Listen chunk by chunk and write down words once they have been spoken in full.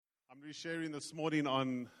We're sharing this morning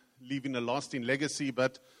on leaving a lasting legacy,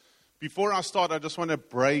 but before I start, I just want to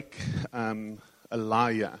break a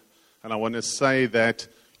lie here. And I want to say that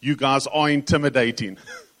you guys are intimidating.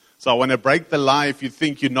 So I want to break the lie. If you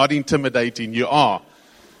think you're not intimidating, you are.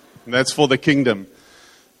 And that's for the kingdom.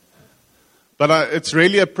 But it's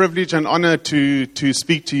really a privilege and honor to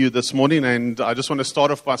speak to you this morning. And I just want to start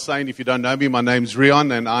off by saying, if you don't know me, my name's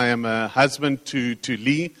Rion, and I am a husband to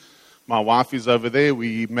Lee. My wife is over there.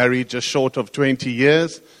 We married just short of 20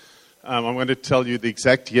 years. I'm going to tell you the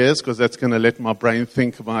exact years because that's going to let my brain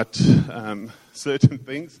think about certain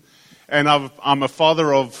things. And I'm a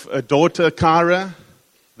father of a daughter, Kara,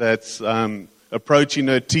 that's approaching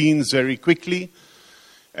her teens very quickly.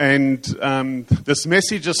 And this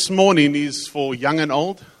message this morning is for young and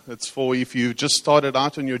old. It's for if you just started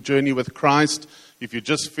out on your journey with Christ, if you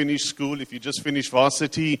just finished school, if you just finished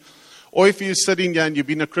varsity, or if you're sitting here and you've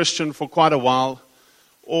been a Christian for quite a while,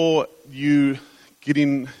 or you're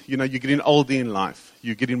getting older in life.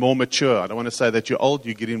 You're getting more mature. I don't want to say that you're old,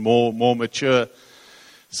 you're getting more mature.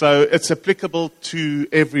 So it's applicable to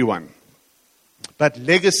everyone. But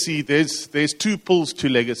legacy, there's two pulls to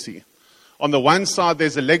legacy. On the one side,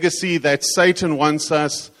 there's a legacy that Satan wants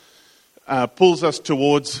us, pulls us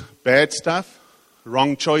towards bad stuff,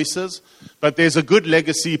 wrong choices. But there's a good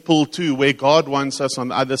legacy pull too, where God wants us on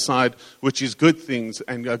the other side, which is good things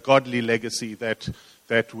and a godly legacy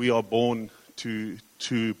that we are born to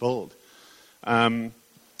build. And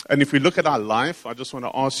if we look at our life, I just want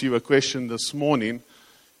to ask you a question this morning.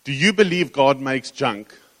 Do you believe God makes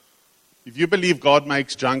junk? If you believe God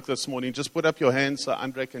makes junk this morning, just put up your hands so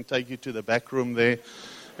Andre can take you to the back room there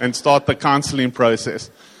and start the counseling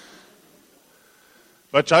process.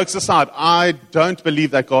 But jokes aside, I don't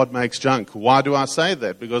believe that God makes junk. Why do I say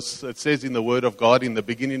that? Because it says in the Word of God, in the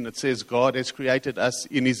beginning, it says God has created us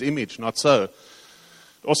in His image, not so. It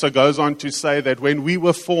also goes on to say that when we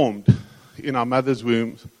were formed in our mother's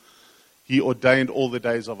womb, He ordained all the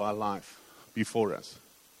days of our life before us.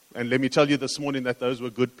 And let me tell you this morning that those were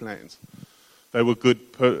good plans. They were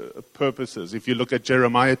good purposes. If you look at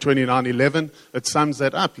Jeremiah 29:11, it sums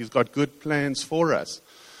that up. He's got good plans for us.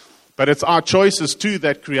 But it's our choices too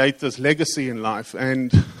that create this legacy in life.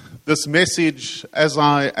 And this message, as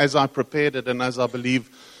I prepared it and as I believe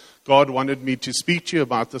God wanted me to speak to you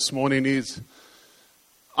about this morning, is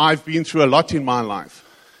I've been through a lot in my life.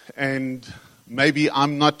 And maybe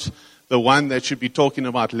I'm not the one that should be talking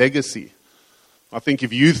about legacy. I think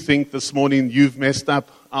if you think this morning you've messed up,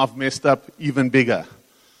 I've messed up even bigger.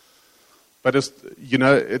 But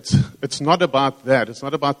it's not about that. It's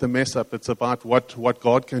not about the mess up. It's about what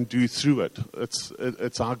God can do through it.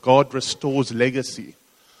 It's how God restores legacy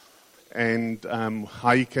and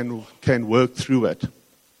how He can work through it.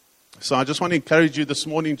 So I just want to encourage you this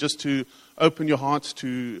morning just to open your hearts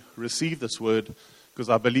to receive this word, because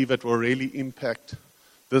I believe it will really impact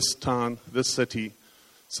this town, this city,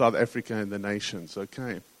 South Africa, and the nations.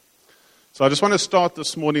 Okay. So I just want to start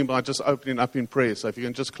this morning by just opening up in prayer. So if you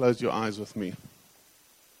can just close your eyes with me.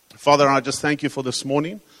 Father, I just thank you for this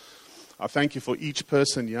morning. I thank you for each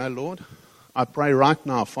person here, Lord. I pray right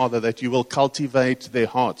now, Father, that you will cultivate their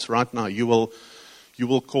hearts right now. You will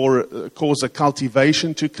cause a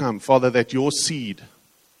cultivation to come, Father, that your seed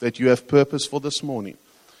that you have purpose for this morning,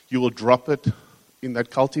 you will drop it in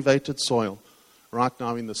that cultivated soil right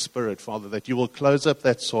now in the Spirit, Father, that you will close up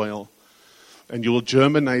that soil and you will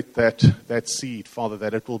germinate that seed, Father,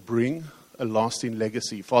 that it will bring a lasting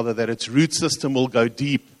legacy. Father, that its root system will go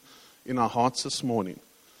deep in our hearts this morning.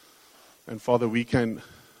 And Father, we can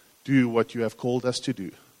do what you have called us to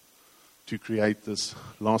do, to create this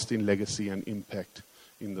lasting legacy and impact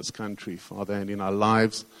in this country, Father, and in our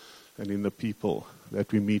lives and in the people that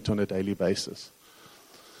we meet on a daily basis.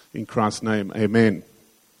 In Christ's name, amen.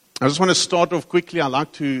 I just want to start off quickly. I'd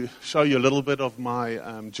like to show you a little bit of my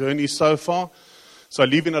journey so far. So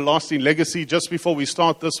leaving a lasting legacy. Just before we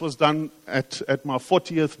start, this was done at my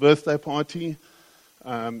 40th birthday party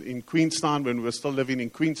in Queenstown, when we were still living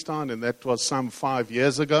in Queenstown, and that was some 5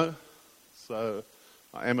 years ago. So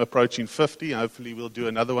I am approaching 50. Hopefully we'll do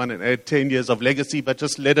another one and add 10 years of legacy, but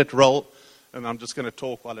just let it roll, and I'm just going to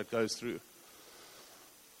talk while it goes through.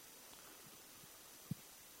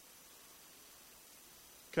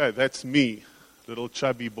 Okay, that's me, little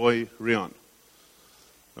chubby boy Rion.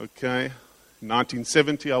 Okay,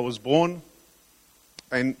 1970 I was born,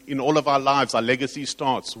 and in all of our lives, our legacy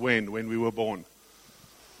starts when we were born.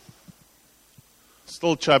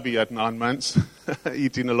 Still chubby at 9 months,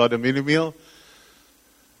 eating a lot of mini meal.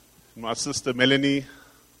 My sister Melanie is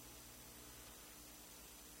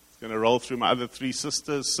going to roll through my other three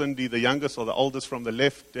sisters. Cindy, the youngest or the oldest from the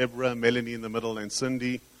left, Deborah, Melanie in the middle, and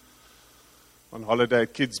Cindy. on holiday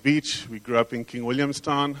at Kids Beach. We grew up in King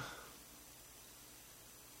Williamstown.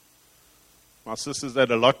 My sisters had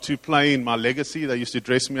a lot to play in my legacy. They used to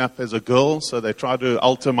dress me up as a girl, so they tried to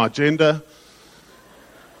alter my gender.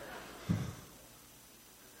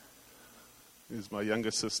 Here's my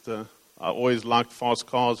younger sister. I always liked fast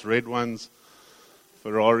cars, red ones,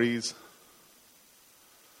 Ferraris.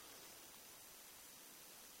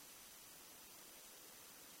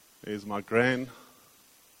 There's my gran,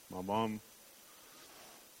 my mom,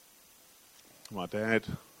 my dad.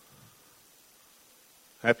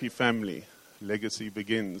 Happy family. Legacy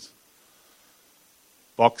begins.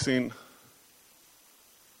 Boxing.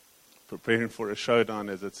 Preparing for a showdown,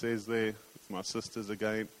 as it says there, with my sisters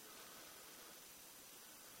again.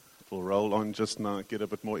 It will roll on just now, get a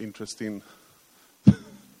bit more interesting.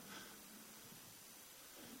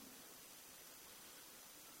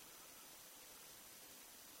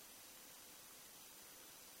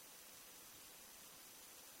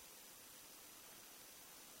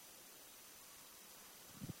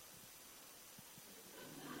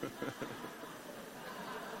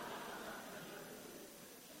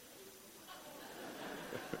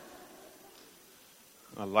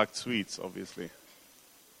 I liked sweets, obviously.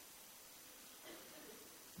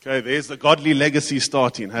 Okay, there's the godly legacy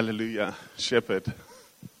starting. Hallelujah. Shepherd. You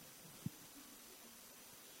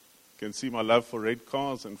can see my love for red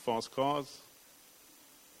cars and fast cars.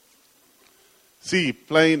 See,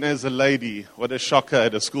 playing as a lady. What a shocker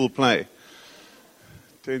at a school play.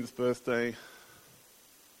 10th birthday.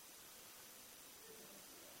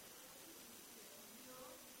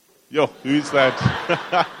 Yo, who's that?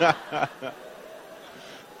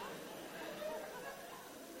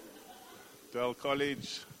 Dell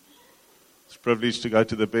College. It's a privilege to go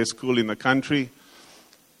to the best school in the country.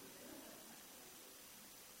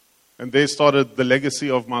 And there started the legacy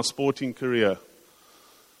of my sporting career,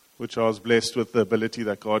 which I was blessed with the ability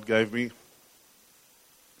that God gave me.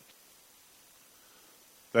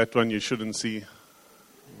 That one you shouldn't see.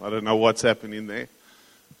 I don't know what's happening there.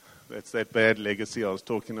 That's that bad legacy I was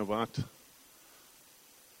talking about.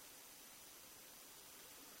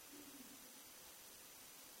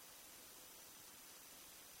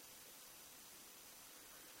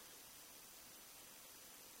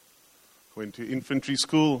 Went to infantry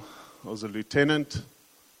school. I was a lieutenant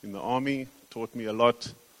in the army. Taught me a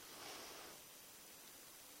lot.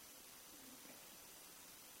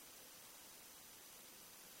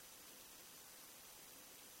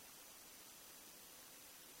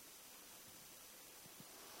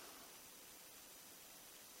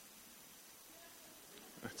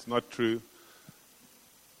 It's not true.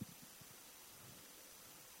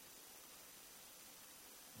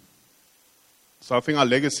 So I think our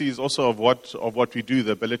legacy is also of what we do,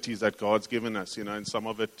 the abilities that God's given us, and some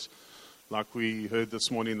of it, like we heard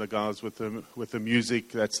this morning, the guys with the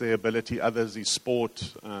music, that's their ability. Others is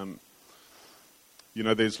sport.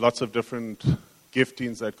 There's lots of different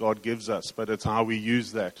giftings that God gives us, but it's how we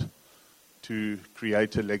use that to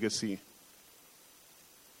create a legacy.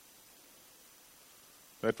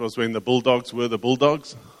 That was when the Bulldogs were the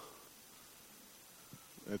Bulldogs.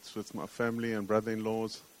 It's with my family and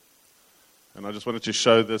brother-in-laws. And I just wanted to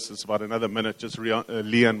show this. It's about another minute. Just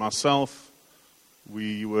Leah and myself.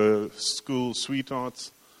 We were school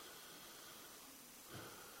sweethearts.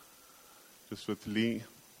 Just with Lee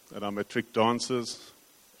at our matric dances,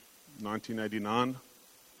 1989.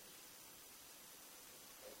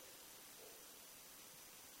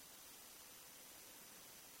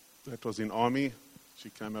 That was in army. She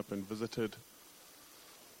came up and visited.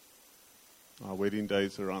 Our wedding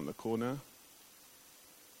days around the corner.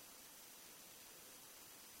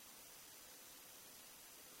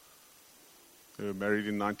 They were married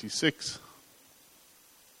in 96.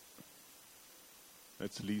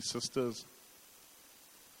 That's Lee's sisters.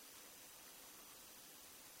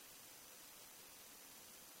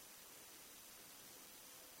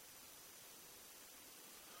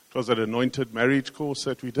 It was an anointed marriage course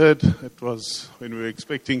that we did. It was when we were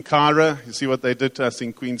expecting Kyra. You see what they did to us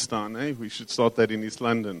in Queenstown, eh? We should start that in East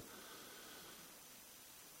London.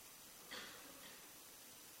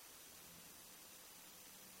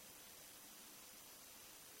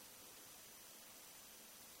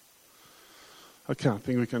 Okay, I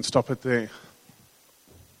think we can stop it there.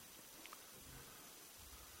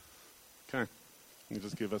 Okay, can you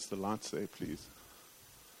just give us the lights there, please?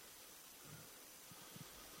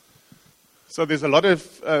 So there's a lot of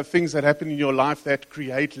things that happen in your life that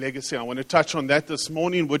create legacy. I want to touch on that this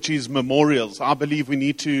morning, which is memorials. I believe we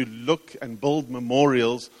need to look and build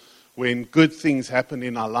memorials when good things happen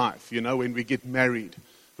in our life. When we get married,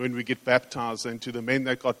 when we get baptized. And to the men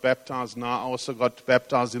that got baptized now, I also got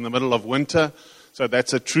baptized in the middle of winter. So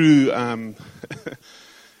that's a true,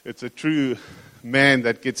 it's a true man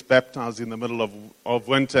that gets baptized in the middle of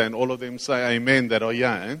winter. And all of them say amen that are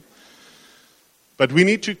young. But we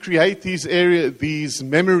need to create these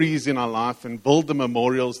memories in our life and build the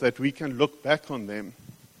memorials that we can look back on them.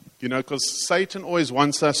 You know, because Satan always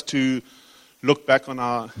wants us to look back on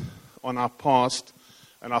our past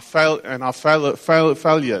and our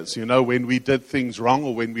failures, you know, when we did things wrong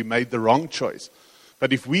or when we made the wrong choice.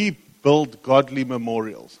 But if we build godly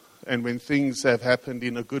memorials, and when things have happened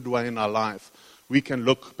in a good way in our life, we can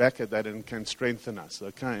look back at that and can strengthen us,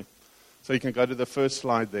 okay? So you can go to the first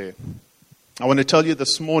slide there. I want to tell you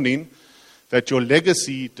this morning that your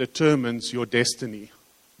legacy determines your destiny.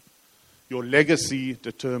 Your legacy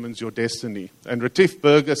determines your destiny. And Retief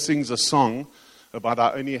Berger sings a song about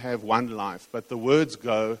I only have one life. But the words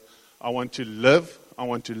go, I want to live, I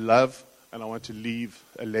want to love, and I want to leave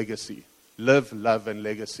a legacy. Live, love, and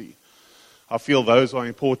legacy. I feel those are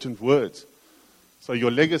important words. So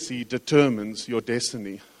your legacy determines your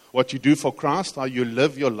destiny. What you do for Christ, how you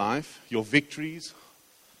live your life, your victories,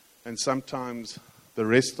 and sometimes the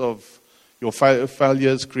rest of your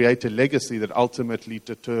failures create a legacy that ultimately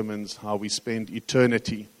determines how we spend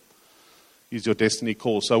eternity. Is your destiny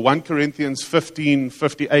call. So 1 Corinthians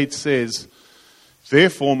 15:58 says,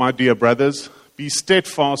 therefore, my dear brothers, be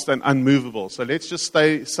steadfast and unmovable. So let's just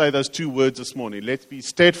say those two words this morning. Let's be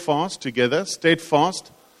steadfast together,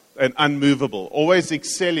 steadfast and unmovable. Always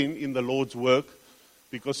excelling in the Lord's work,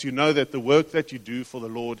 because you know that the work that you do for the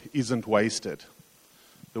Lord isn't wasted.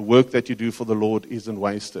 The work that you do for the Lord isn't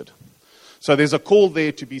wasted. So there's a call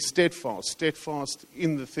there to be steadfast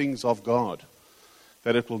in the things of God,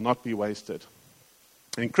 that it will not be wasted.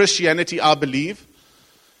 And Christianity, I believe,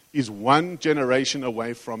 is one generation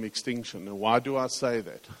away from extinction. And why do I say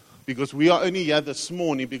that? Because we are only here this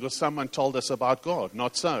morning because someone told us about God.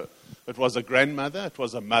 Not so. It was a grandmother, it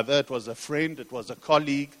was a mother, it was a friend, it was a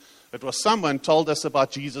colleague. It was someone told us about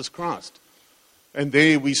Jesus Christ. And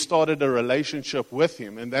there we started a relationship with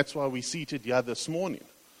him. And that's why we're seated here this morning.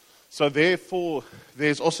 So therefore,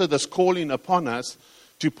 there's also this calling upon us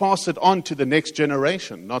to pass it on to the next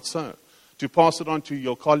generation, not so. To pass it on to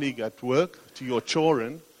your colleague at work, to your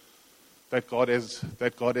children that God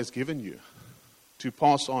has given you. To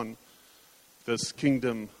pass on this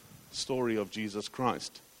kingdom story of Jesus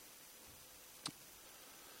Christ.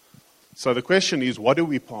 So the question is, what do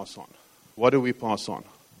we pass on? What do we pass on?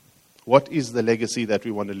 What is the legacy that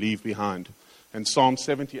we want to leave behind? And Psalm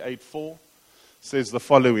 78:4 says the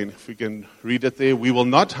following, if we can read it there. We will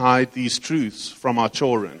not hide these truths from our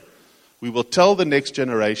children. We will tell the next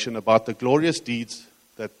generation about the glorious deeds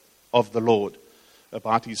of the Lord,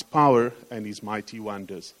 about his power and his mighty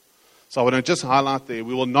wonders. So I want to just highlight there,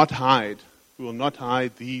 we will not hide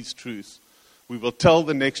these truths. We will tell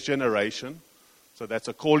the next generation. So that's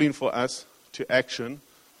a calling for us to action.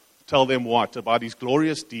 Tell them what? About his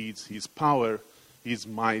glorious deeds, his power, his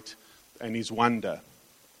might, and his wonder.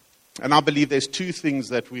 And I believe there's two things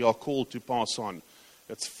that we are called to pass on.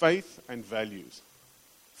 It's faith and values.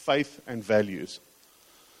 Faith and values.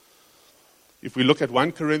 If we look at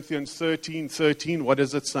 1 Corinthians 13:13, what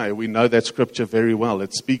does it say? We know that scripture very well.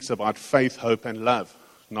 It speaks about faith, hope, and love.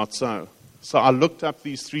 Not so. So I looked up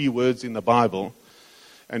these three words in the Bible,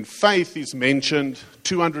 and faith is mentioned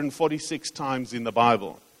 246 times in the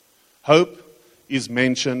Bible. Hope is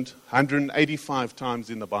mentioned 185 times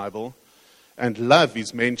in the Bible. And love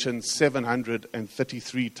is mentioned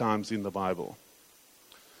 733 times in the Bible.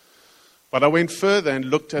 But I went further and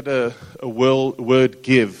looked at a word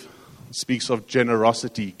give. It speaks of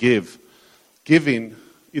generosity, give. Giving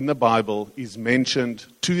in the Bible is mentioned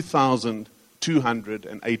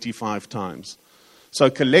 2,285 times.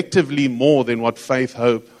 So collectively more than what faith,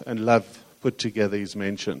 hope, and love put together is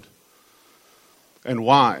mentioned. And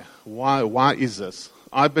why? Why is this?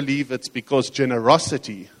 I believe it's because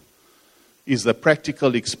generosity is the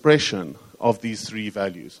practical expression of these three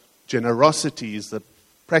values. Generosity is the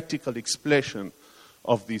practical expression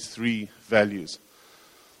of these three values.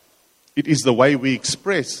 It is the way we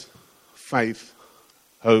express faith,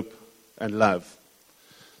 hope, and love.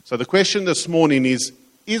 So the question this morning is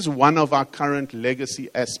one of our current legacy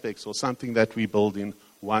aspects or something that we build in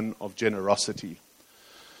one of generosity?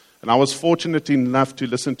 And I was fortunate enough to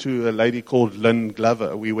listen to a lady called Lynn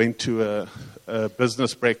Glover. We went to a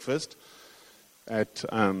business breakfast at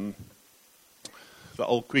the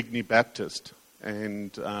Old Quigney Baptist,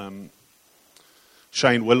 and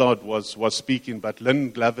Shane Willard was speaking, but Lynn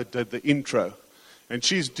Glover did the intro, and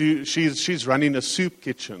she's running a soup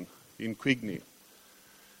kitchen in Quigney,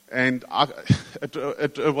 And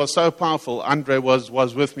it was so powerful. Andre was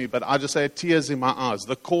with me, but I just had tears in my eyes.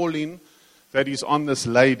 The calling that is on this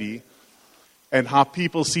lady and how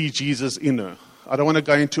people see Jesus in her. I don't want to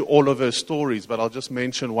go into all of her stories, but I'll just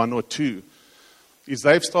mention one or two. Is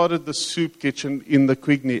they've started the soup kitchen in the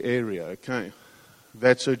Quigney area, okay?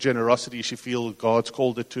 That's her generosity. She feels God's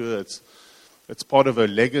called it to her. It's part of her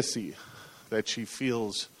legacy that she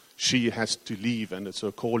feels she has to leave, and it's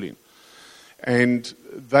her calling. And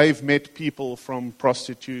they've met people from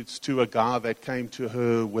prostitutes to a guy that came to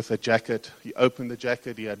her with a jacket. He opened the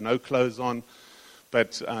jacket. He had no clothes on,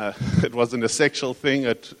 but it wasn't a sexual thing.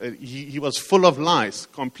 He was full of lice,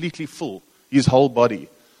 completely full, his whole body.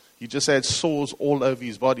 He just had sores all over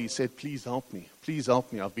his body. He said, please help me. Please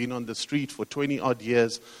help me. I've been on the street for 20-odd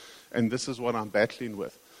years, and this is what I'm battling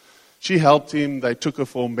with. She helped him. They took her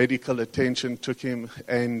for medical attention, took him,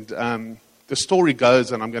 and the story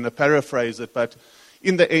goes, and I'm going to paraphrase it, but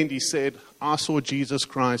in the end he said, I saw Jesus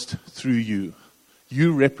Christ through you.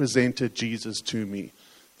 You represented Jesus to me.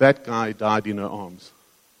 That guy died in her arms.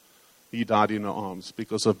 He died in her arms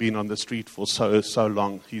because of being on the street for so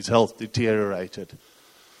long. His health deteriorated.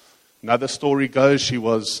 Another story goes, she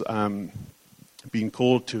was being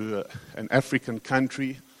called to an African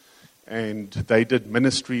country, and they did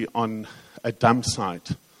ministry on a dump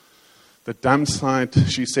site. The dump site,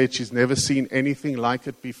 she said she's never seen anything like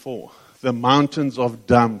it before. The mountains of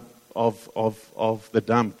the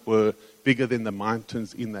dump were bigger than the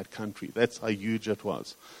mountains in that country. That's how huge it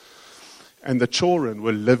was. And the children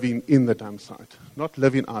were living in the dump site, not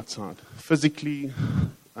living outside. Physically,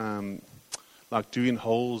 like doing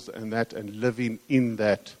holes and that, and living in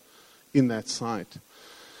that site.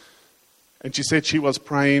 And she said she was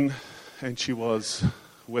praying, and she was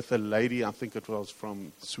with a lady, I think it was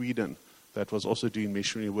from Sweden, that was also doing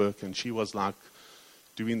missionary work, and she was like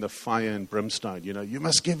doing the fire and brimstone, you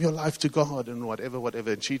must give your life to God and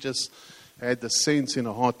whatever. And she just had the sense in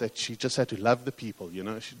her heart that she just had to love the people,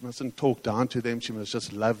 She mustn't talk down to them, she must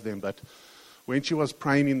just love them. But when she was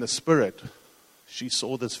praying in the Spirit, she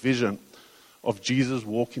saw this vision of Jesus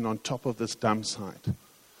walking on top of this dump site,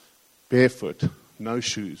 barefoot, no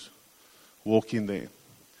shoes, walking there.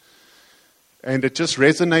 And it just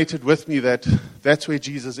resonated with me that that's where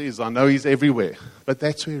Jesus is. I know he's everywhere, but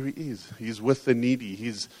that's where he is. He's with the needy.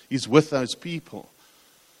 He's with those people.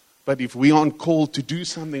 But if we aren't called to do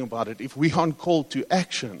something about it, if we aren't called to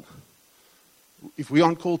action,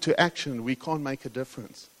 we can't make a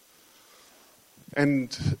difference.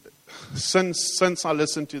 And since I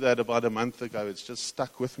listened to that about a month ago, it's just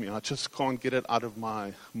stuck with me. I just can't get it out of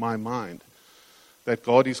my mind. That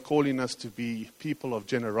God is calling us to be people of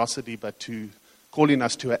generosity, but calling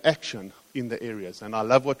us to action in the areas. And I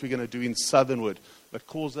love what we're going to do in Southernwood, but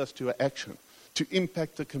calls us to action, to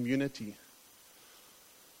impact the community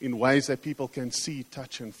in ways that people can see,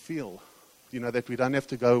 touch, and feel. That we don't have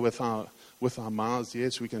to go with our mouths.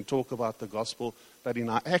 Yes, we can talk about the gospel, but in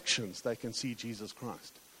our actions, they can see Jesus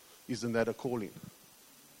Christ. Isn't that a calling?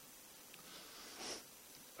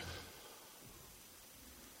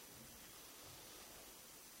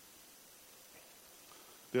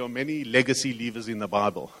 There are many legacy leavers in the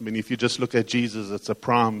Bible. I mean, if you just look at Jesus, it's a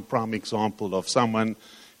prime example of someone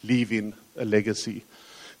leaving a legacy.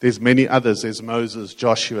 There's many others. There's Moses,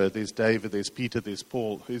 Joshua, there's David, there's Peter, there's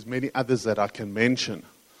Paul. There's many others that I can mention.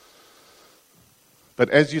 But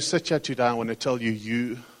as you sit here today, I want to tell you,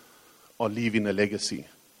 you are leaving a legacy.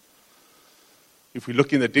 If we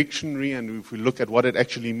look in the dictionary and if we look at what it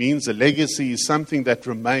actually means, a legacy is something that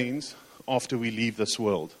remains after we leave this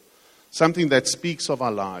world. Something that speaks of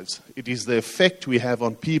our lives. It is the effect we have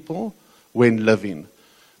on people when living.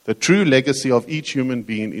 The true legacy of each human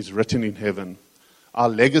being is written in heaven. Our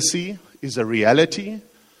legacy is a reality,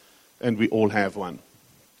 and we all have one.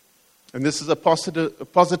 And this is a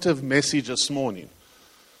positive message this morning.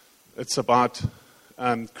 It's about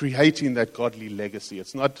creating that godly legacy.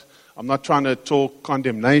 I'm not trying to talk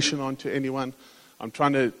condemnation onto anyone. I'm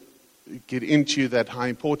trying to get into that how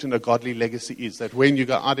important a godly legacy is. That when you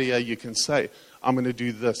go out of here, you can say, I'm going to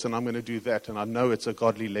do this and I'm going to do that. And I know it's a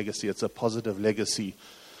godly legacy. It's a positive legacy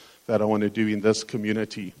that I want to do in this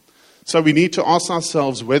community. So we need to ask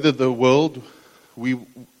ourselves whether the world, let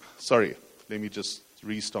me just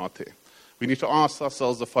restart there. We need to ask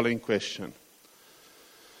ourselves the following question.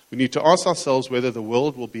 We need to ask ourselves whether the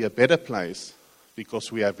world will be a better place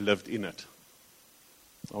because we have lived in it.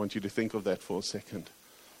 I want you to think of that for a second.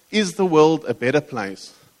 Is the world a better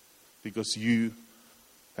place because you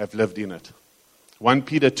have lived in it? 1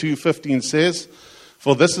 Peter 2:15 says,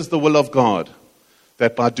 For this is the will of God,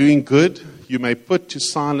 that by doing good you may put to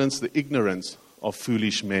silence the ignorance of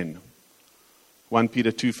foolish men. 1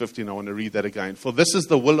 Peter 2:15, I want to read that again. For this is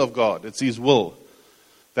the will of God, it's His will,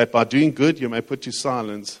 that by doing good you may put to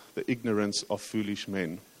silence the ignorance of foolish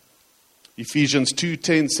men. Ephesians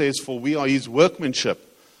 2:10 says, for we are His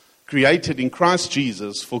workmanship, created in Christ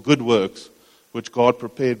Jesus for good works, which God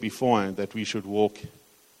prepared beforehand that we should walk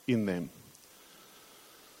in them.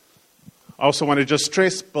 I also want to just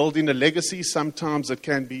stress building a legacy. Sometimes it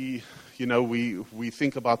can be, we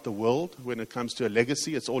think about the world. When it comes to a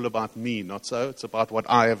legacy, it's all about me, not so. It's about what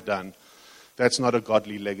I have done. That's not a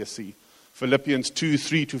godly legacy. Philippians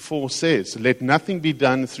 2:3-4 says, let nothing be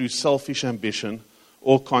done through selfish ambition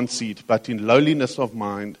or conceit, but in lowliness of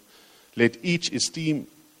mind, let each esteem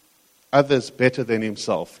others better than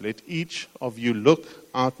himself. Let each of you look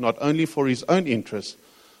out not only for his own interests,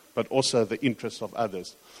 but also the interests of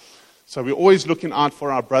others. So we're always looking out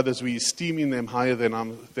for our brothers. We're esteeming them higher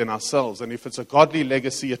than ourselves. And if it's a godly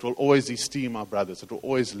legacy, it will always esteem our brothers. It will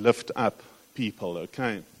always lift up people,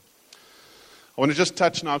 okay? I want to just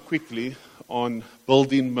touch now quickly on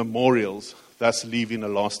building memorials, thus leaving a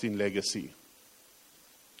lasting legacy.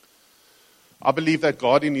 I believe that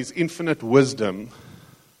God, in His infinite wisdom,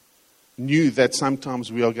 knew that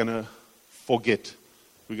sometimes we are going to forget.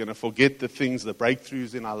 We're going to forget the things, the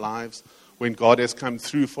breakthroughs in our lives, when God has come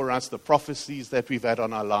through for us, the prophecies that we've had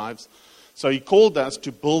on our lives. So He called us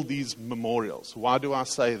to build these memorials. Why do I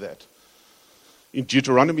say that? In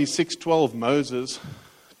Deuteronomy 6:12, Moses,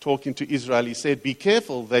 talking to Israel, he said, be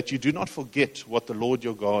careful that you do not forget what the Lord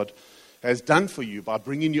your God has done for you by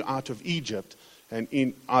bringing you out of Egypt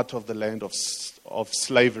and out of the land of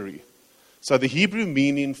slavery. So the Hebrew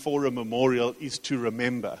meaning for a memorial is to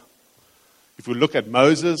remember. If we look at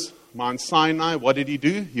Moses, Mount Sinai, what did he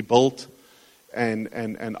do? He built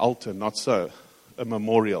an altar, not so, a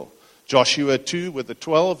memorial. Joshua 2 with the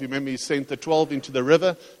 12, remember he sent the 12 into the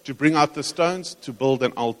river to bring out the stones to build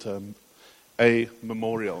an altar, a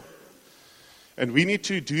memorial. And we need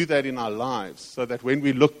to do that in our lives so that when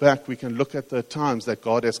we look back, we can look at the times that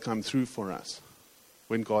God has come through for us,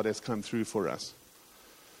 when God has come through for us.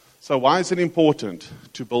 So why is it important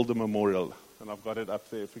to build a memorial? And I've got it up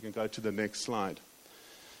there, if we can go to the next slide.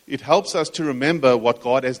 It helps us to remember what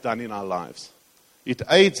God has done in our lives. It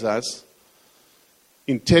aids us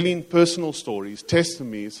in telling personal stories,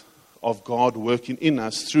 testimonies of God working in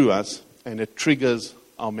us, through us, and it triggers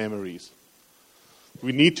our memories.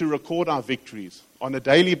 We need to record our victories. On a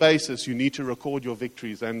daily basis, you need to record your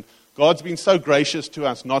victories. And God's been so gracious to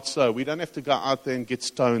us, not so. We don't have to go out there and get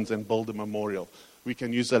stones and build a memorial. We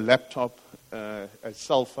can use a laptop, a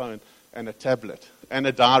cell phone, and a tablet, and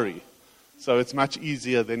a diary. So it's much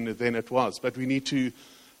easier than it was. But we need to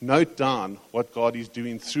note down what God is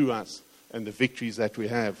doing through us and the victories that we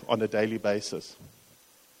have on a daily basis.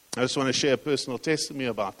 I just want to share a personal testimony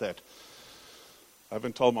about that. I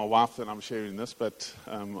haven't told my wife that I'm sharing this, but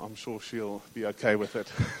I'm sure she'll be okay with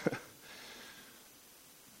it.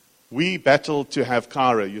 We battled to have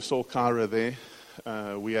Kara. You saw Kara there.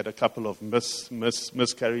 We had a couple of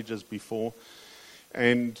miscarriages before.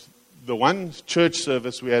 And the one church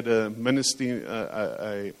service, we had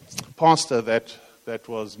a pastor that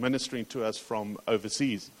was ministering to us from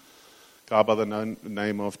overseas, a guy by the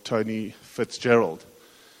name of Tony Fitzgerald.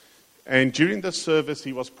 And during the service,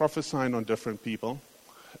 he was prophesying on different people,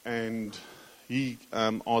 and he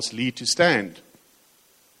asked Lee to stand.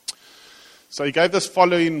 So he gave this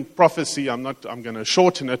following prophecy. I'm going to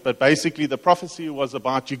shorten it, but basically the prophecy was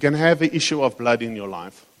about you can have an issue of blood in your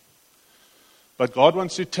life. But God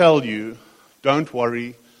wants to tell you, don't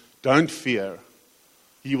worry, don't fear.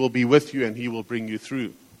 He will be with you and He will bring you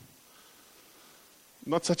through.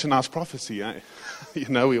 Not such a nice prophecy, eh?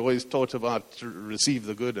 We always taught about to receive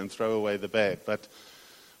the good and throw away the bad. But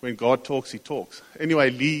when God talks, He talks. Anyway,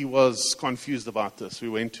 Lee was confused about this. We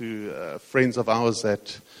went to friends of ours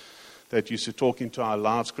that used to talk into our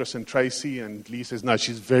lives, Chris and Tracy, and Lee says, no,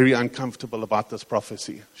 she's very uncomfortable about this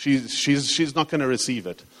prophecy. She's not going to receive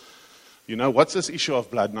it. What's this issue of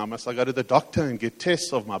blood? Now, must I go to the doctor and get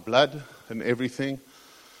tests of my blood and everything?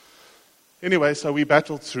 Anyway, so we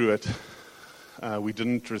battled through it. We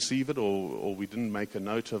didn't receive it or we didn't make a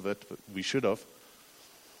note of it, but we should have.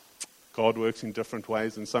 God works in different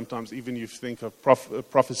ways, and sometimes even if you think a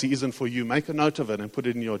prophecy isn't for you, make a note of it and put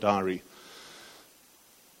it in your diary.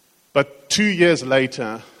 But 2 years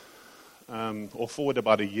later, or forward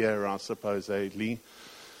about a year, I suppose, Lee,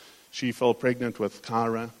 she fell pregnant with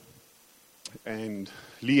Kara. And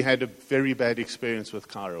Lee had a very bad experience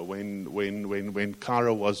with Kara. When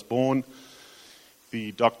Kara was born,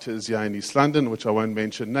 the doctors here in East London, which I won't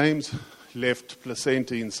mention names, left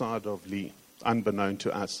placenta inside of Lee, unbeknown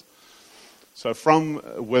to us. So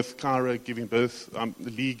with Kyra giving birth,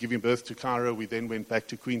 Lee giving birth to Kyra, we then went back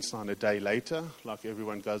to Queenstown a day later, like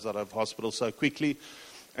everyone goes out of hospital so quickly,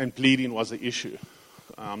 and bleeding was an issue.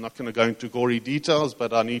 I'm not going to go into gory details,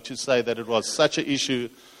 but I need to say that it was such an issue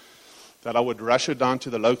that I would rush her down to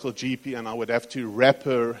the local GP and I would have to wrap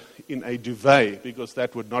her in a duvet because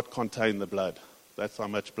that would not contain the blood. That's how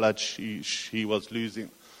much blood she was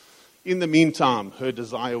losing. In the meantime, her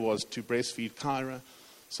desire was to breastfeed Kyra.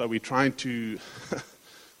 So we're trying to,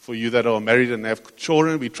 for you that are married and have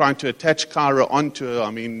children, we're trying to attach Kyra onto her.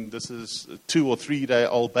 I mean, this is a 2 or 3 day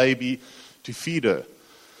old baby to feed her.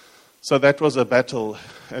 So that was a battle.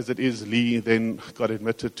 As it is, Lee then got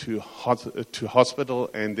admitted to hospital,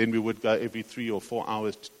 and then we would go every 3 or 4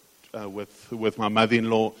 hours with my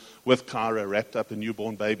mother-in-law, with Kyra wrapped up a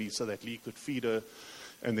newborn baby so that Lee could feed her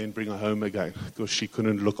and then bring her home again because she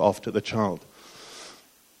couldn't look after the child.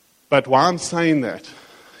 But why I'm saying that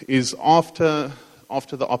is after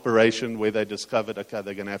the operation where they discovered, okay,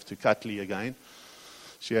 they're going to have to cut Lee again.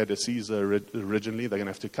 She had a Caesar originally. They're going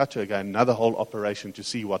to have to cut her again, another whole operation to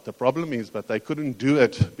see what the problem is. But they couldn't do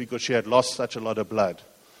it because she had lost such a lot of blood.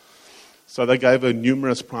 So they gave her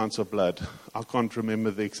numerous pints of blood. I can't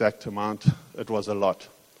remember the exact amount. It was a lot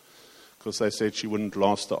because they said she wouldn't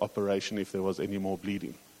last the operation if there was any more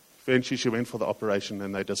bleeding. Eventually she went for the operation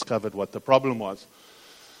and they discovered what the problem was.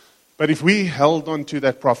 But if we held on to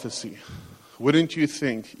that prophecy, wouldn't you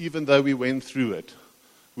think, even though we went through it,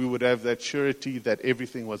 we would have that surety that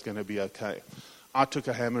everything was going to be okay? I took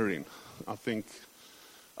a hammer in. I think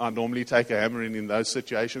I normally take a hammer in those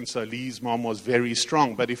situations, so Lee's mom was very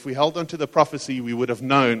strong. But if we held on to the prophecy, we would have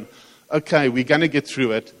known, okay, we're going to get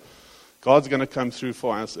through it. God's going to come through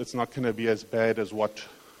for us. It's not going to be as bad as what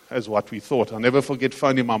we thought. I'll never forget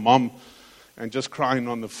phoning my mom and just crying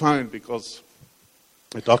on the phone because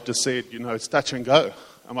the doctor said, it's touch and go.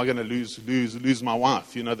 Am I going to lose my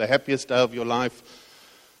wife? The happiest day of your life,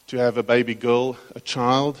 to have a baby girl, a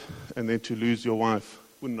child, and then to lose your wife.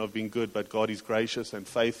 Wouldn't have been good, but God is gracious and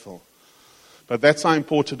faithful. But that's how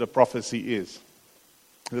important a prophecy is.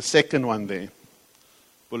 The second one there,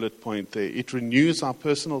 bullet point there, it renews our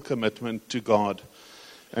personal commitment to God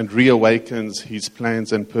and reawakens His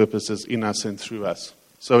plans and purposes in us and through us.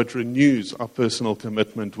 So it renews our personal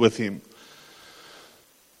commitment with Him.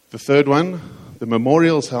 The third one, the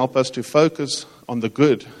memorials help us to focus on the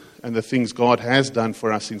good and the things God has done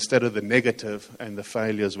for us instead of the negative and the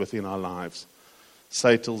failures within our lives.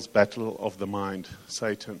 Satan's battle of the mind.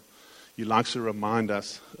 Satan, he likes to remind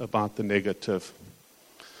us about the negative.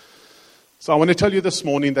 So I want to tell you this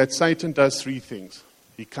morning that Satan does 3 things.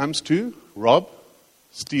 He comes to rob,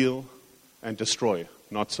 steal, and destroy.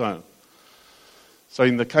 Not so. So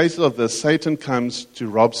in the case of this, Satan comes to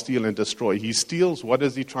rob, steal, and destroy. He steals, what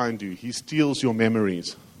does he try and do? He steals your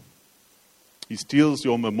memories. He steals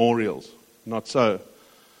your memorials. Not so.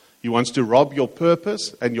 He wants to rob your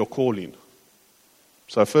purpose and your calling.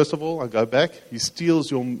 So first of all, I go back. He steals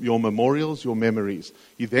your memorials, your memories.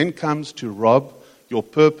 He then comes to rob your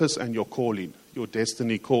purpose and your calling, your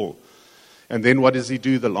destiny call. And then what does he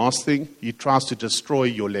do? The last thing, he tries to destroy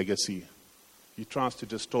your legacy. He tries to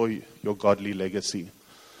destroy your godly legacy.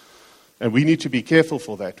 And we need to be careful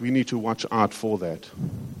for that. We need to watch out for that.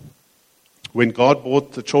 When God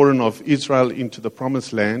brought the children of Israel into the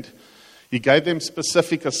promised land, He gave them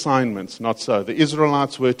specific assignments, not so. The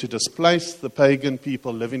Israelites were to displace the pagan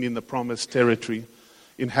people living in the promised territory,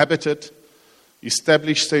 inhabit it,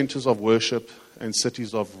 establish centers of worship and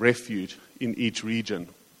cities of refuge in each region.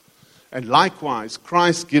 And likewise,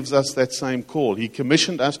 Christ gives us that same call. He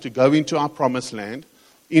commissioned us to go into our promised land,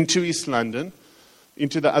 into East London,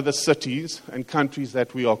 into the other cities and countries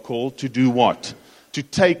that we are called to do what? To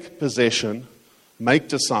take possession, make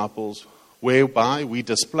disciples, whereby we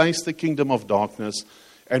displace the kingdom of darkness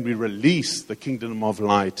and we release the kingdom of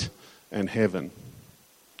light and heaven.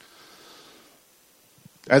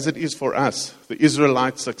 As it is for us, the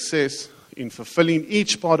Israelites' success in fulfilling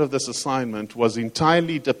each part of this assignment was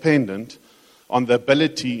entirely dependent on the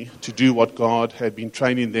ability to do what God had been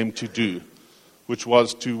training them to do, which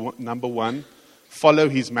was to, number one, follow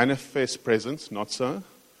His manifest presence, not so,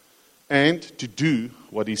 and to do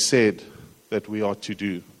what He said that we are to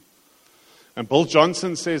do. And Bill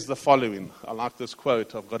Johnson says the following. I like this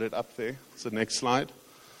quote. I've got it up there. It's the next slide.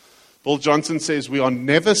 Bill Johnson says, "We are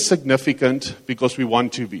never significant because we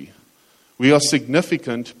want to be. We are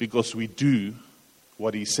significant because we do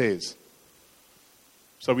what He says."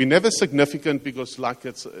 So we're never significant because like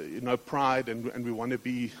it's, pride and we want to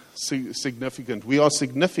be significant. We are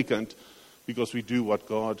significant because we do what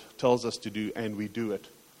God tells us to do and we do it.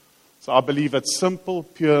 So I believe it's simple,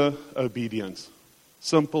 pure obedience.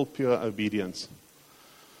 Simple, pure obedience.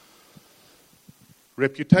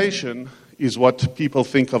 Reputation is what people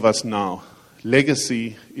think of us now.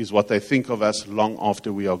 Legacy is what they think of us long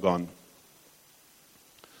after we are gone.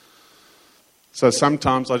 So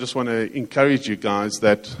sometimes I just want to encourage you guys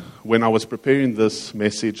that when I was preparing this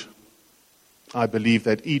message, I believe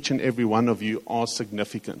that each and every one of you are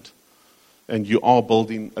significant and you are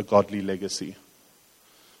building a godly legacy.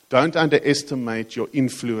 Don't underestimate your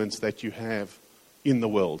influence that you have in the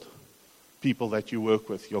world, people that you work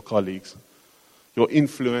with, your colleagues. Your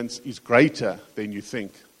influence is greater than you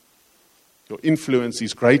think. Your influence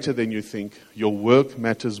is greater than you think. Your work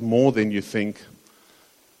matters more than you think.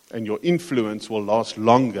 And your influence will last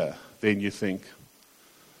longer than you think.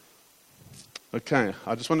 Okay,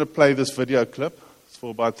 I just want to play this video clip. It's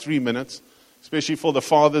for about 3 minutes, especially for the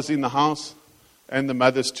fathers in the house and the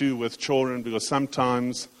mothers too with children, because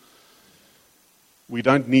sometimes we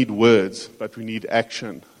don't need words, but we need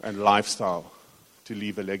action and lifestyle to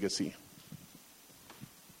leave a legacy.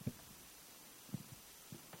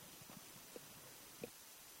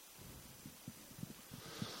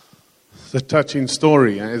 The touching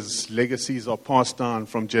story as legacies are passed down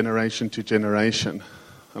from generation to generation.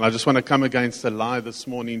 And I just want to come against a lie this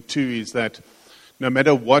morning too, is that no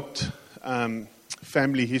matter what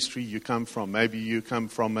family history you come from, maybe you come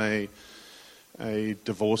from a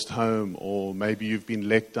divorced home, or maybe you've been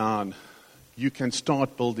let down, you can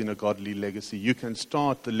start building a godly legacy. You can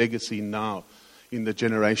start the legacy now in the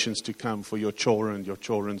generations to come for your children, your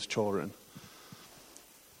children's children.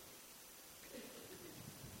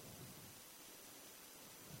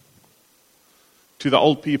 To the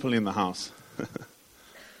old people in the house, I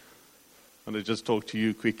want to just talk to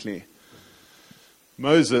you quickly.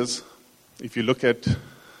 Moses, if you look at,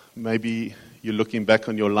 maybe you're looking back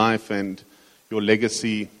on your life and your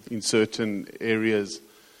legacy in certain areas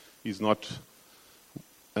is not,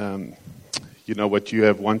 what you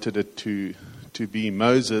have wanted it to be.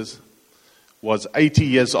 Moses was 80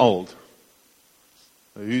 years old.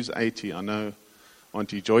 Who's 80? I know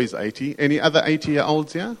Auntie Joy's 80. Any other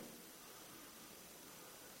 80-year-olds here?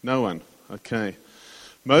 No one. Okay.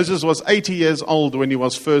 Moses was 80 years old when he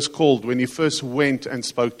was first called, when he first went and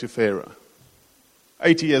spoke to Pharaoh.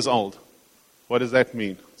 80 years old. What does that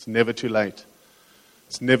mean? It's never too late.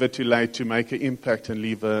 It's never too late to make an impact and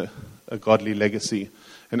leave a godly legacy.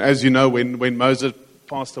 And as you know, when Moses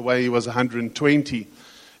passed away, he was 120.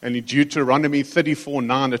 And in Deuteronomy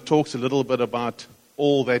 34:9, it talks a little bit about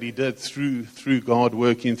all that he did through God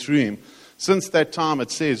working through him. Since that time, it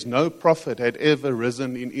says, no prophet had ever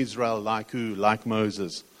risen in Israel like who? Like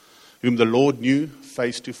Moses, whom the Lord knew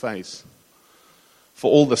face to face. For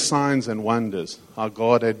all the signs and wonders our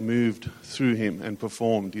God had moved through him and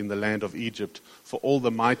performed in the land of Egypt, for all the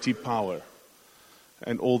mighty power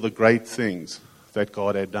and all the great things that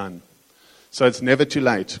God had done. So it's never too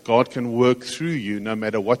late. God can work through you no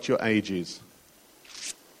matter what your age is.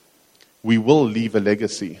 We will leave a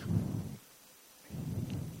legacy.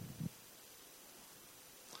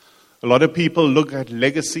 A lot of people look at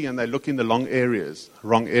legacy and they look in the wrong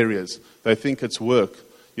areas. They think it's work.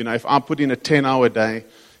 If I put in a 10-hour day,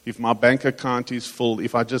 if my bank account is full,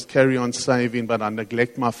 if I just carry on saving but I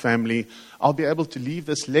neglect my family, I'll be able to leave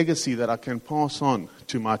this legacy that I can pass on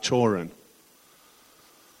to my children.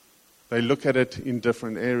 They look at it in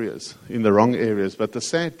different areas, in the wrong areas. But the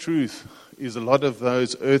sad truth is a lot of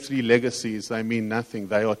those earthly legacies, they mean nothing.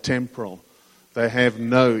 They are temporal. They have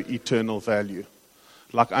no eternal value.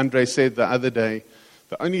 Like Andre said the other day,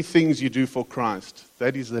 the only things you do for Christ,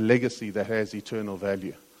 that is the legacy that has eternal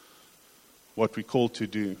value. What we call to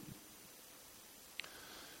do.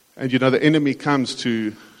 And the enemy comes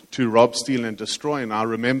to rob, steal, and destroy. And I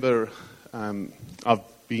remember I've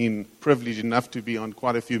been privileged enough to be on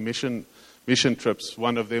quite a few mission trips.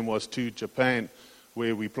 One of them was to Japan,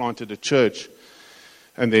 where we planted a church.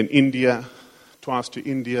 And then India, twice to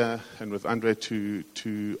India, and with Andre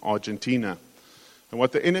to Argentina. And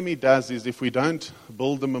what the enemy does is, if we don't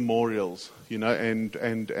build the memorials,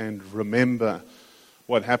 and remember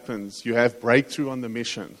what happens, you have breakthrough on the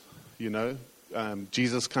mission.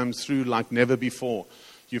 Jesus comes through like never before.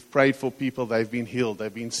 You've prayed for people, they've been healed,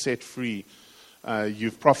 they've been set free.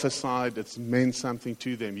 You've prophesied, it's meant something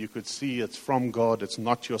to them. You could see it's from God, it's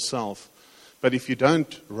not yourself. But if you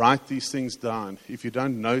don't write these things down, if you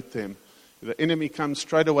don't note them, the enemy comes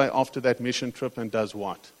straight away after that mission trip and does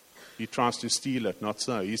what? He tries to steal it. Not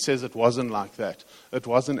so. He says it wasn't like that. It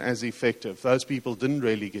wasn't as effective. Those people didn't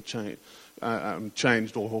really get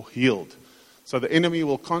changed or healed. So the enemy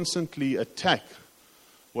will constantly attack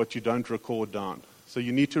what you don't record down. So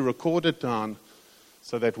you need to record it down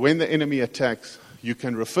so that when the enemy attacks, you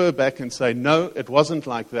can refer back and say, no, it wasn't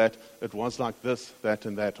like that. It was like this, that,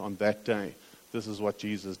 and that on that day. This is what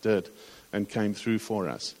Jesus did and came through for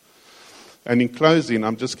us. And in closing,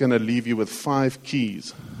 I'm just going to leave you with 5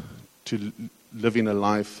 keys to living a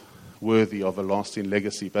life worthy of a lasting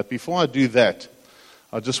legacy. But before I do that,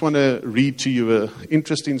 I just want to read to you an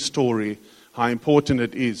interesting story, how important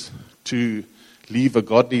it is to leave a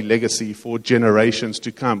godly legacy for generations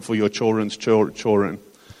to come, for your children's children.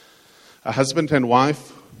 A husband and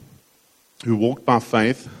wife who walked by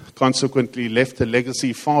faith consequently left a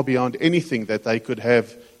legacy far beyond anything that they could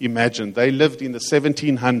have imagined. They lived in the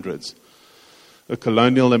 1700s,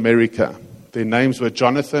 colonial America. Their names were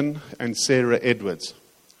Jonathan and Sarah Edwards.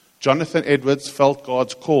 Jonathan Edwards felt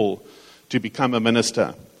God's call to become a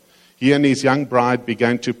minister. He and his young bride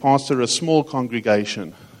began to pastor a small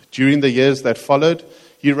congregation. During the years that followed,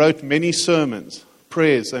 he wrote many sermons,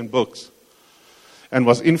 prayers, and books, and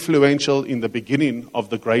was influential in the beginning of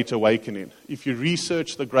the Great Awakening. If you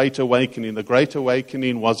research the Great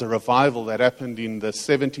Awakening was a revival that happened in the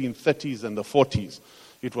 1730s and the 40s.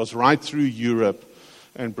 It was right through Europe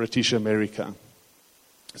and British America.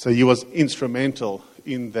 So he was instrumental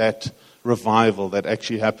in that revival that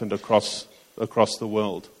actually happened across the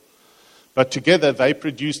world. But together they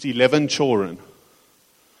produced 11 children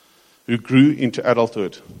who grew into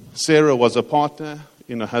adulthood. Sarah was a partner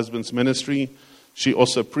in her husband's ministry. She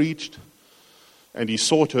also preached, and he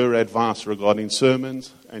sought her advice regarding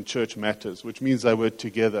sermons and church matters, which means they were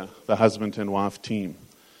together, the husband and wife team.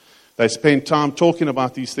 They spent time talking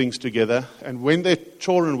about these things together, and when their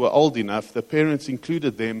children were old enough, the parents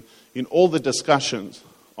included them in all the discussions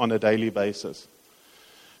on a daily basis.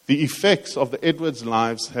 The effects of the Edwards'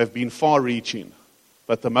 lives have been far-reaching,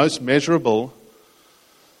 but the most measurable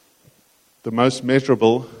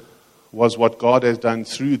was what God has done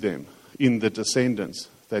through them in the descendants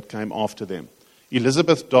that came after them.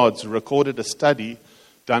 Elizabeth Dodds recorded a study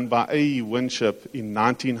done by A.E. Winship in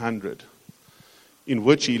 1900, in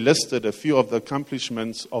which he listed a few of the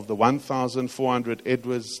accomplishments of the 1,400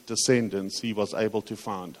 Edwards descendants he was able to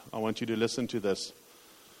find. I want you to listen to this.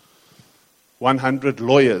 100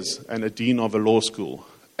 lawyers and a dean of a law school,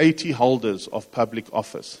 80 holders of public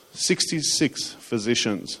office, 66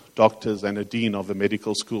 physicians, doctors, and a dean of a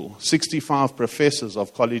medical school, 65 professors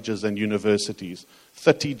of colleges and universities,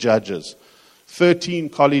 30 judges, 13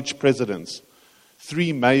 college presidents,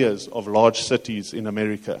 3 mayors of large cities in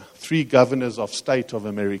America, 3 governors of state of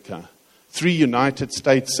America, 3 United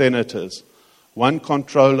States senators, 1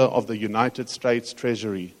 comptroller of the United States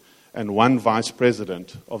Treasury, and 1 vice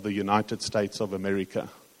president of the United States of America.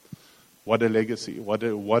 What a legacy. What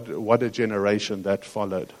a generation that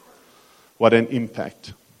followed. What an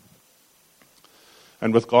impact.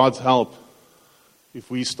 And with God's help, if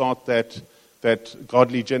we start that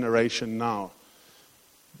godly generation now,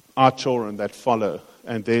 our children that follow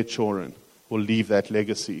and their children will leave that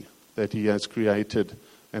legacy that He has created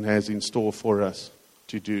and has in store for us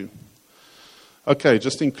to do. Okay,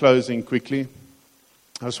 just in closing quickly,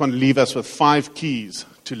 I just want to leave us with 5 keys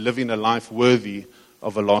to living a life worthy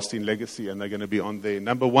of a lasting legacy, and they're going to be on there.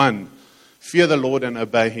 Number 1, fear the Lord and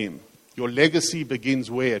obey Him. Your legacy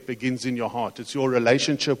begins where? It begins in your heart. It's your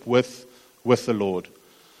relationship with the Lord.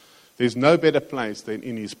 There's no better place than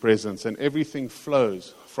in His presence, and everything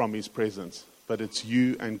flows from His presence, but it's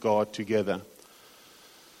you and God together.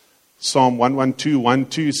 Psalm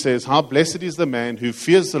 112:1-2 says, "How blessed is the man who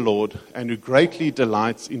fears the Lord and who greatly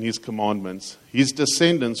delights in His commandments. His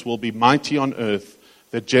descendants will be mighty on earth.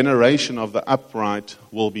 The generation of the upright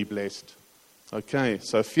will be blessed." Okay,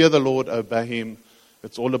 so fear the Lord, obey Him.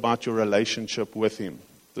 It's all about your relationship with Him.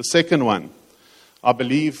 The second one, I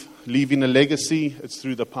believe leaving a legacy, it's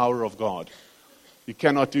through the power of God. You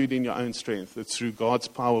cannot do it in your own strength. It's through God's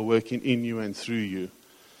power working in you and through you.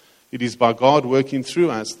 It is by God working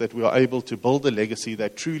through us that we are able to build a legacy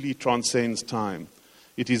that truly transcends time.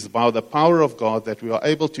 It is by the power of God that we are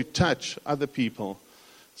able to touch other people's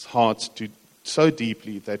hearts so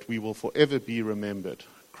deeply that we will forever be remembered.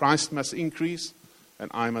 Christ must increase and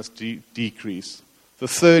I must decrease. The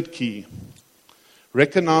third key,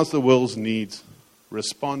 recognize the world's needs,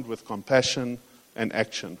 respond with compassion and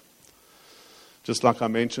action. Just like I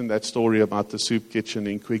mentioned that story about the soup kitchen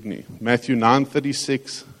in Quigney. Matthew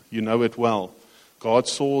 9:36, you know it well. God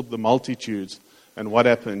saw the multitudes, and what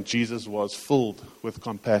happened? Jesus was filled with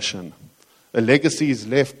compassion. A legacy is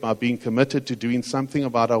left by being committed to doing something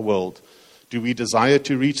about our world. Do we desire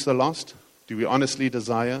to reach the lost? Do we honestly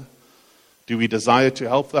desire? Do we desire to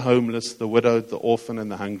help the homeless, the widowed, the orphan,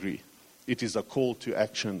 and the hungry? It is a call to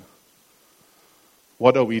action.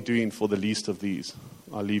 What are we doing for the least of these?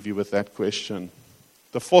 I'll leave you with that question.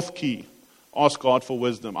 The fourth key, Ask God for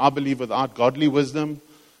wisdom. I believe without godly wisdom,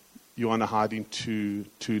 you are hide into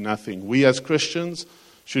nothing. We as Christians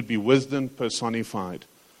should be wisdom personified.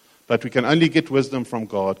 But we can only get wisdom from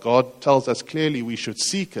God. God tells us clearly we should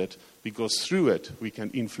seek it, because through it we can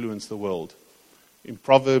influence the world. In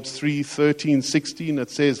Proverbs 3:13-16 it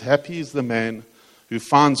says, "Happy is the man who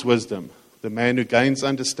finds wisdom, the man who gains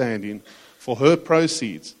understanding, for her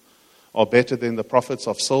proceeds are better than the profits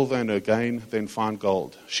of silver, and her gain than fine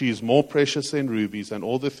gold. She is more precious than rubies, and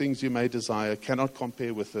all the things you may desire cannot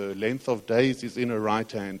compare with her. Length of days is in her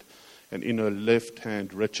right hand, and in her left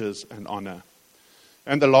hand riches and honor."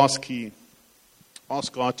 And the last key,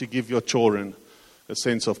 ask God to give your children a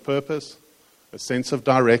sense of purpose, a sense of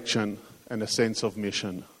direction, and a sense of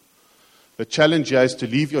mission. The challenge here is to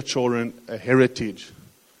leave your children a heritage,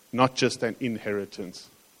 not just an inheritance.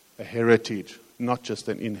 A heritage, not just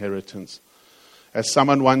an inheritance. As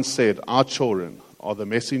someone once said, our children are the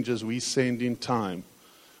messengers we send in time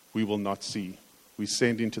we will not see. We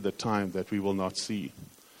send into the time that we will not see.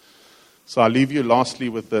 So I'll leave you lastly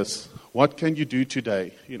with this. What can you do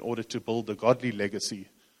today in order to build a godly legacy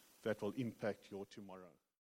that will impact your tomorrow?